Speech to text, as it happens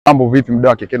Mambo vipi mdau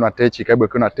wa Kekeno Tech? Karibu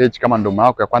Kekeno Tech. Kama ndo mara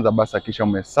yako ya kwanza basi hakikisha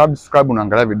umesubscribe,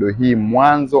 unaangalia video hii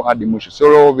mwanzo hadi mwisho.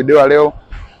 Sio video ya leo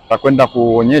tutakwenda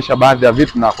kuonyesha baadhi ya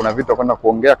vitu na kuna vitu tutakwenda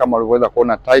kuongea kama ulivyoweza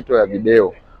kuona title ya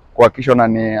video. Kwa hakikisha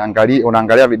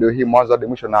unaangalia video hii mwanzo hadi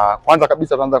mwisho, na kwanza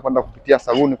kabisa tuanza kwenda kupitia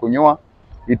saluni kunyoa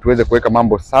ili tuweze kuweka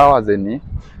mambo sawa, then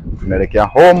tunaelekea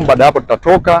home. Baada hapo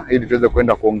tutatoka ili tuweze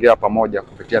kwenda kuongea pamoja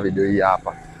kupitia video hii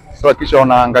hapa. So hakikisha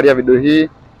unaangalia video hii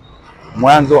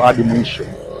mwanzo hadi mwisho.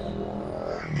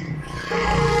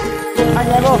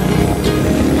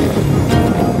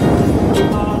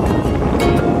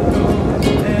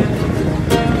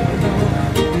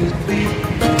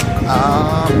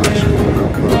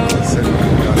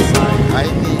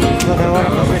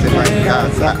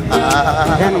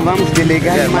 Já não vamos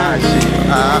delegar a imagem.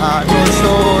 Não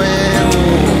sou eu.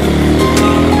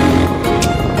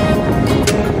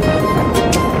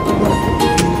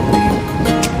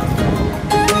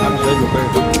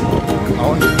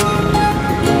 Aonde?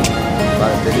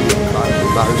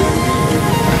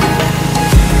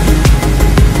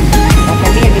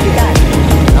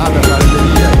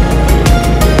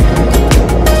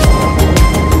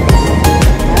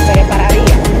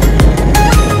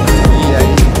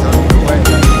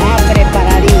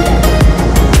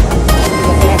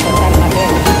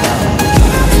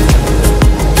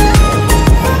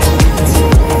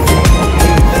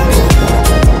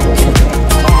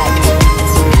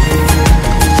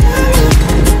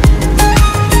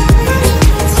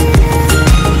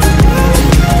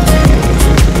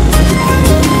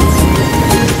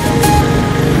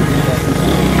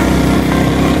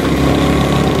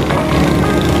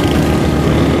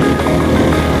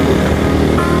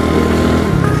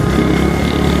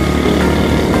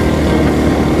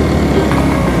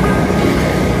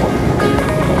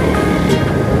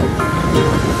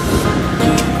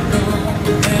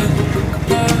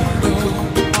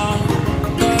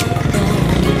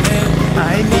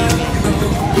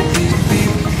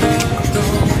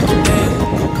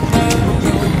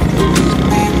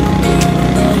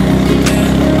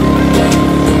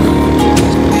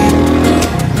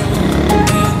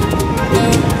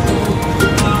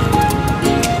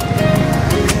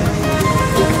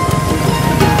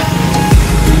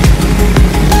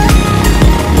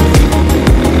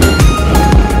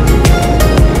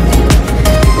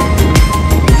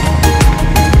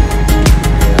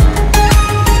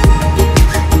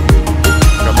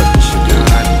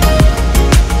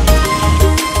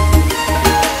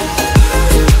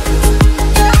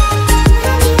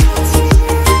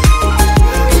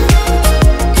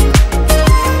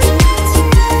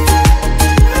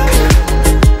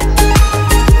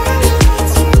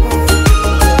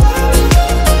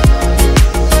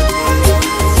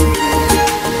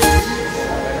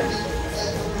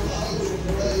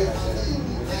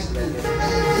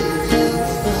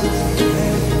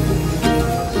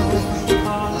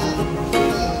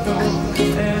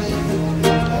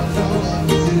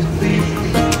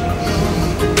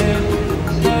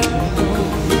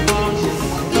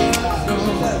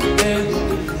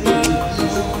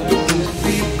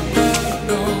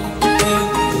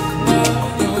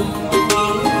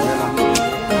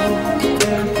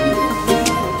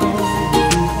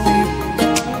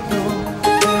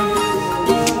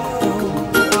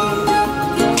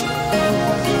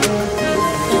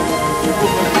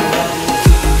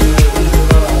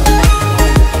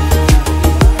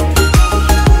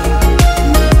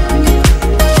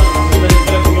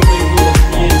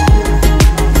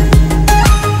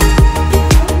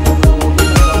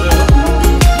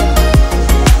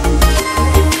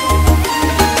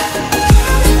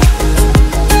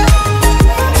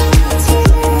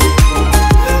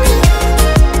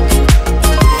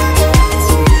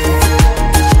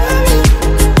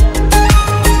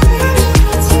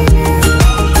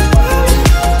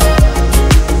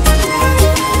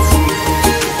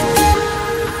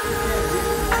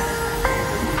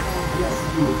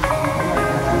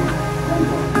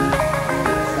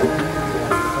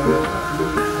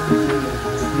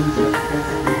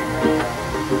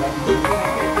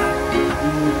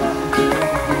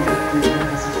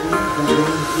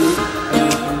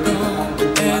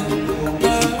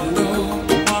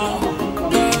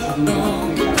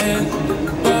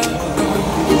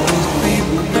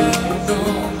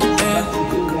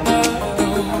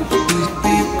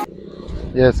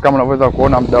 Yes, kama unavyoweza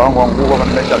kuona muda wangu wa nguvu hapa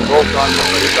nimeshatoka,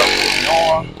 nimemaliza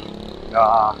kunyoa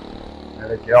na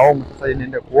naelekea home sasa ili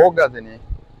niende kuoga, then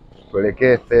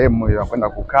tuelekee sehemu ya kwenda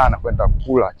kukaa na kwenda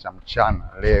kula cha mchana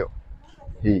leo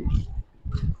hii.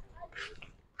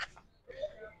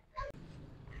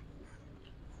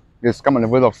 Yes, kama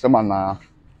nilivyoweza kusema na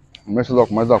Nimeshaanza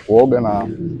kumaliza kuoga na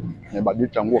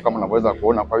nimebadilisha nguo kama unavyoweza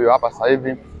kuona. Kwa hiyo hapa sasa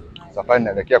hivi safari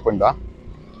inaelekea kwenda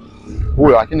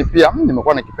kula, lakini pia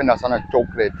nimekuwa nikipenda sana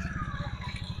chocolate.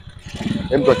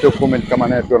 Hebu tuachie comment kama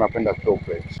naye pia unapenda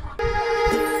chocolate.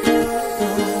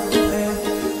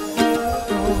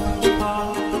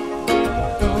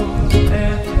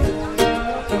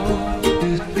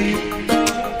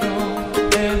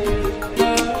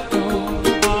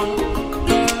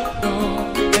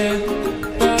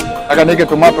 Nataka niweke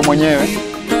tomato mwenyewe,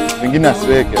 vingine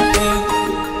asiweke.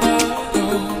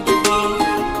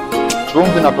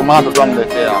 Chumvi na tomato tu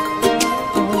amletea.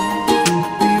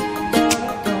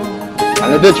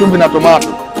 Aletee chumvi na tomato.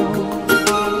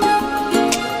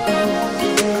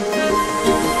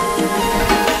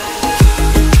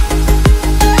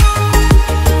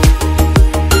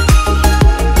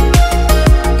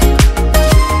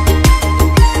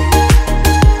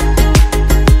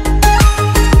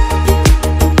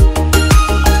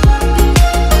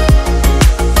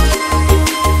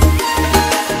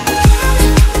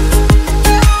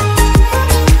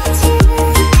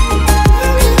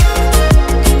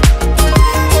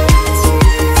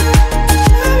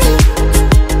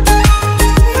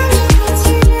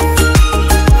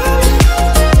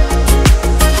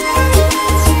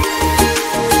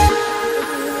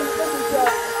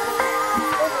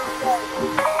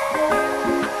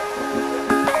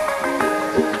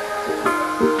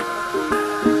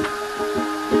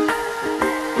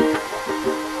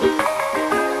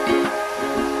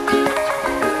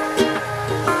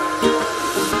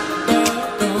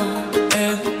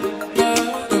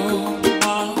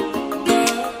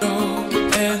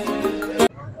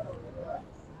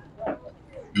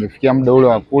 Nimefikia muda ule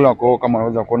wa kula, kwa hiyo kama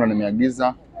unaweza kuona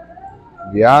nimeagiza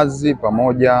viazi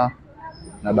pamoja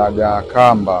na dagaa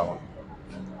kamba.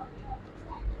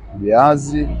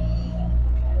 Viazi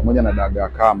pamoja na dagaa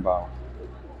kamba.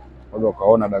 Unaweza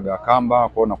ukaona dagaa kamba,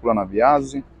 kwa hiyo nakula na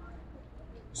viazi.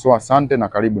 So asante na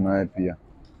karibu na wewe pia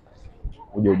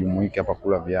uje ujumuike hapa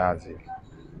kula viazi.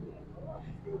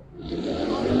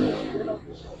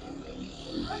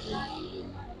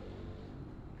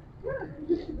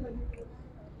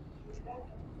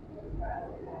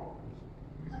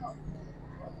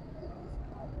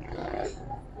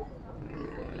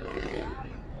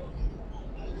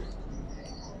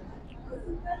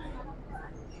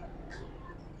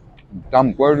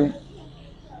 Tamu kweli.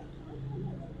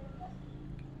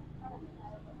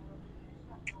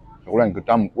 Chakula ni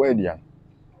kitamu kweli ya.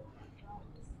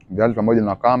 Viazi pamoja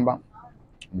na kamba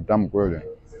ni tamu kweli.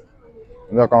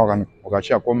 Unaweza kama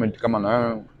ukachia comment kama na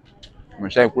wewe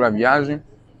umeshakula viazi,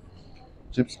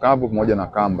 chips kavu pamoja na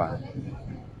kamba.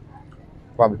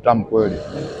 Kwa vitamu kweli.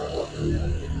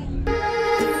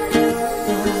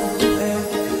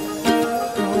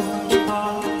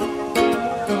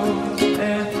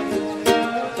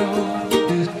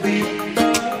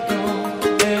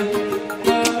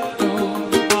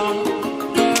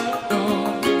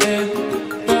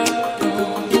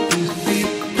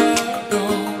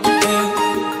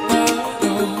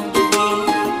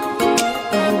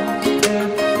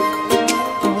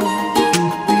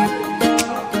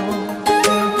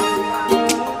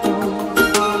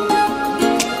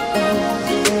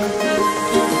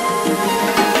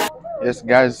 Yes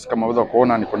guys, kama unaweza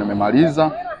kuona niko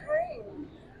nimemaliza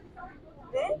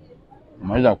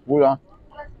kula.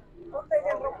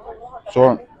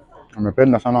 So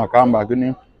nimependa sana kamba,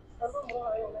 lakini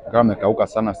kama amekauka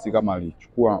sana, si kama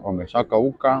alichukua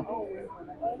wameshakauka.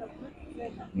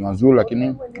 Ni wazuri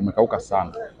lakini amekauka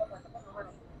sana.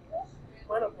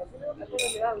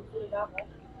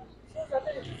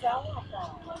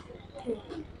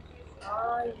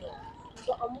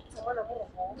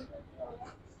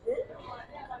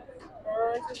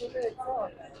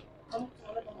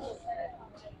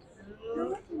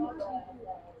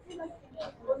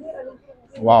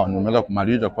 Wow, nimeweza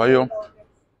kumaliza. Kwa hiyo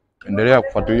endelea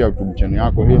kufuatilia YouTube channel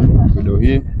yako hii, video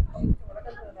hii.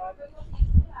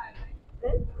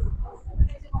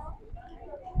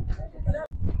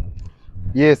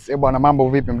 Yes, bwana, mambo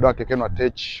vipi mdau wake Kenwa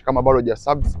Tech? Kama bado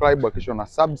hujasubscribe, hakikisha una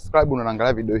subscribe na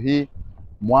unaangalia video hii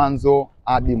mwanzo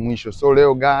hadi mwisho. So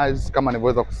leo guys, kama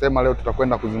nilivyoweza kusema, leo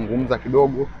tutakwenda kuzungumza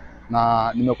kidogo,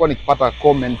 na nimekuwa nikipata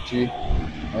comment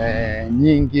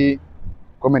nyingi,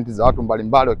 comment za watu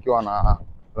mbalimbali wakiwa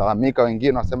wanalalamika.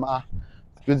 Wengine wanasema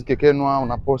siku hizi Kenwa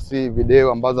unaposti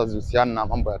video ambazo hazihusiani na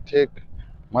mambo ya tech,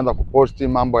 umeanza kuposti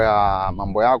mambo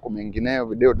yako mengineyo,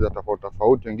 video za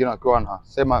tofauti. Wengine wakiwa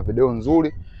wanasema video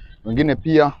nzuri, wengine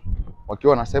pia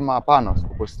wakiwa wanasema hapana,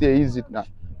 usipostie hizi,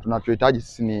 tunachohitaji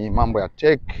sisi ni mambo ya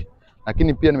tech.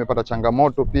 Lakini pia nimepata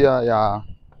changamoto pia ya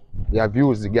ya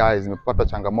views guys, nimepata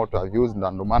changamoto ya views,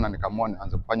 ndio maana nikaamua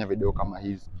nianze kufanya video kama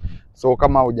hizi. So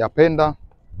kama hujapenda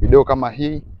video kama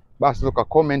hii, basi uka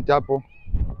comment hapo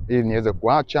ili niweze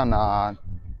kuacha, na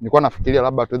nilikuwa nafikiria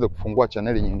labda tuweze kufungua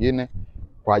channel nyingine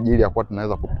kwa ajili ya kuwa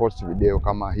tunaweza kupost video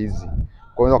kama hizi.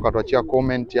 Kwa hiyo ukatuachia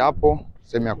comment hapo,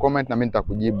 sehemu ya comment, na mimi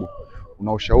nitakujibu.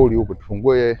 Una ushauri huko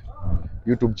tufungue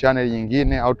YouTube channel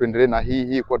nyingine au tuendelee na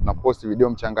hii kwa tunapost video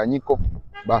mchanganyiko,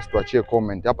 basi tuachie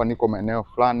comment. Hapa niko maeneo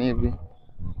fulani hivi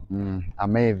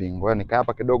amazing. Ngoja nikae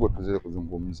hapa kidogo tuweze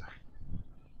kuzungumza.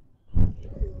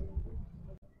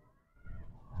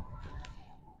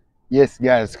 Yes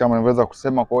guys, kama nilivyoweza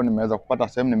kusema, kwa hiyo nimeweza kupata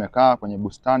sehemu nimekaa kwenye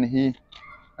bustani hii.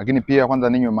 Lakini pia kwanza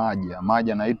ninywe maji. Maji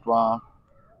yanaitwa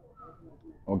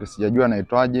sijajua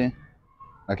yanaitwaje,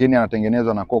 lakini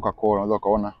yanatengenezwa na Coca-Cola. Unaweza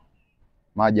kaona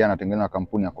maji yanatengenezwa na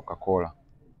kampuni ya Coca-Cola.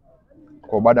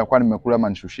 Kwa baada ya kuwa nimekula ama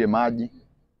nishushie maji.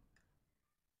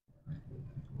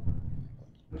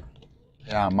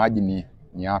 Ya maji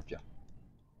ni afya.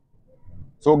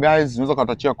 So guys, unaweza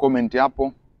kutachia comment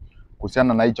hapo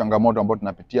kuhusiana na hii changamoto ambayo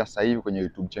tunapitia sasa hivi kwenye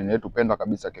YouTube channel yetu pendwa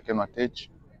kabisa Kekenwa Tech.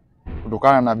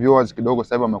 Kutokana na viewers kidogo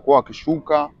sasa hivi wamekuwa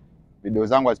wakishuka, video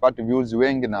zangu hazipati views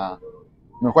wengi, na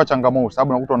imekuwa changamoto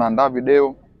sababu unakuta unaandaa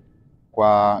video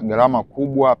kwa gharama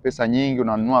kubwa, pesa nyingi,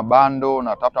 unanunua bando,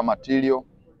 unatafuta material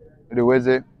ili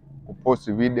uweze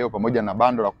kupost video pamoja na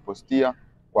bando la kupostia,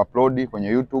 kuupload kwenye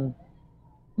YouTube.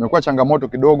 Imekuwa changamoto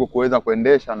kidogo kuweza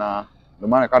kuendesha, na ndio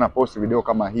maana kana post video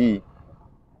kama hii,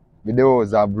 video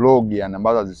za vlog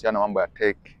ambazo zinahusiana na mambo ya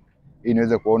tech, ili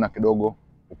niweze kuona kidogo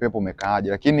upepo umekaaje.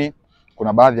 Lakini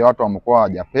kuna baadhi ya watu wamekuwa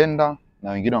hawajapenda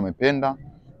na wengine wamependa,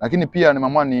 lakini pia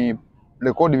nimeamua ni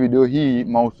record video hii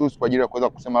mahususi kwa ajili ya kuweza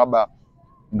kusema labda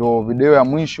ndo video ya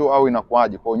mwisho au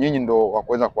inakuaje. Kwa nyinyi ndo wa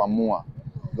kuweza kuamua.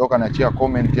 Ndio kaniachia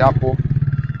comment hapo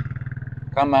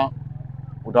kama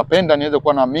utapenda niweze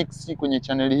kuwa na mix kwenye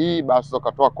channel hii, basi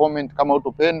ukatoa comment. Kama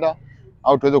utopenda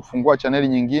au tuweze kufungua channel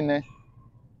nyingine,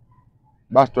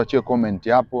 basi tuachie comment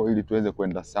hapo ili tuweze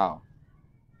kwenda sawa.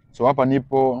 So hapa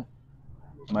nipo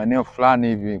maeneo fulani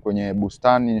hivi kwenye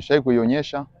bustani, nishai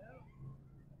kuionyesha.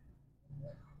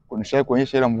 Nishai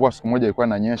kuonyesha ile mvua siku moja ilikuwa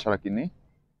inanyesha, lakini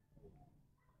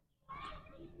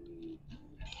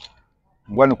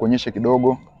ngoja nikuonyeshe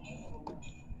kidogo.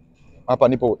 Hapa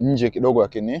nipo nje kidogo,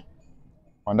 lakini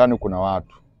kwa ndani kuna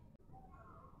watu.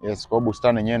 Yes, kwa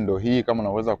bustani yenyewe ndio hii kama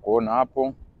unaweza kuona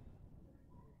hapo.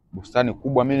 Bustani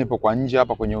kubwa, mimi nipo kwa nje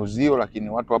hapa kwenye uzio, lakini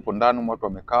watu hapo ndani, watu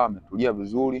wamekaa wametulia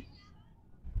vizuri.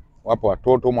 Wapo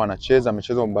watoto huko wanacheza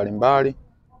michezo mbalimbali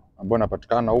ambayo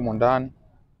inapatikana huko ndani.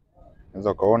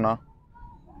 Unaweza kaona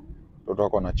watoto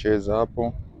wako wanacheza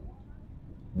hapo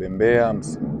bembea.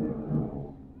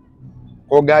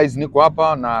 Kwa guys, niko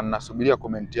hapa na nasubiria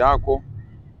comment yako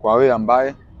kwa wewe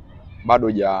ambaye bado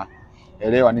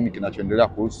hujaelewa nini kinachoendelea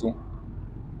kuhusu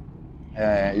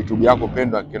YouTube yako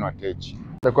pendwa Kekenwa Tech.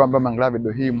 Kwa ambaye umeangalia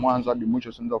video hii mwanzo hadi mwisho,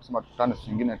 usianze kusema tukutane siku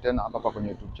nyingine tena hapa kwenye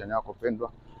YouTube channel yako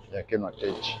pendwa ya Kekenwa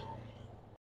Tech.